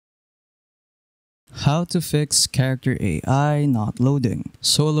How to fix character AI not loading.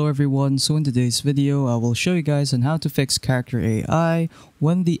 So hello everyone, so in today's video I will show you guys on how to fix character AI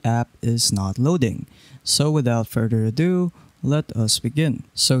when the app is not loading. So without further ado, let us begin.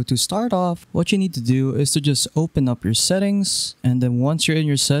 So to start off, what you need to do is to just open up your settings, and then once you're in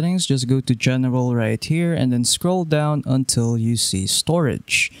your settings, just go to general right here and then scroll down until you see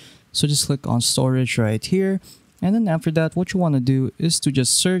storage. So just click on storage right here. And then after that, what you want to do is to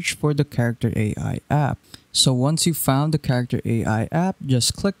just search for the Character AI app. So once you found the Character AI app,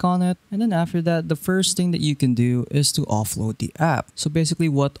 just click on it. And then after that, the first thing that you can do is to offload the app. So basically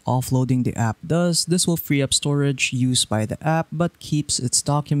what offloading the app does, this will free up storage used by the app but keeps its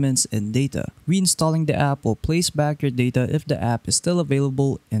documents and data. Reinstalling the app will place back your data if the app is still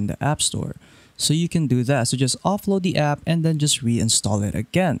available in the App Store. So you can do that. So just offload the app and then just reinstall it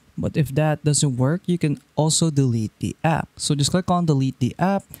again. But if that doesn't work, you can also delete the app. So just click on delete the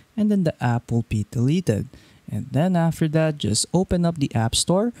app and then the app will be deleted. And then after that, just open up the App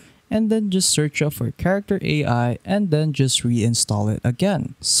Store and then just search up for Character AI and then just reinstall it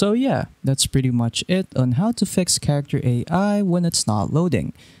again. So yeah, that's pretty much it on how to fix Character AI when it's not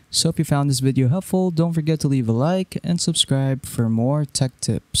loading. So if you found this video helpful, don't forget to leave a like and subscribe for more tech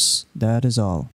tips. That is all.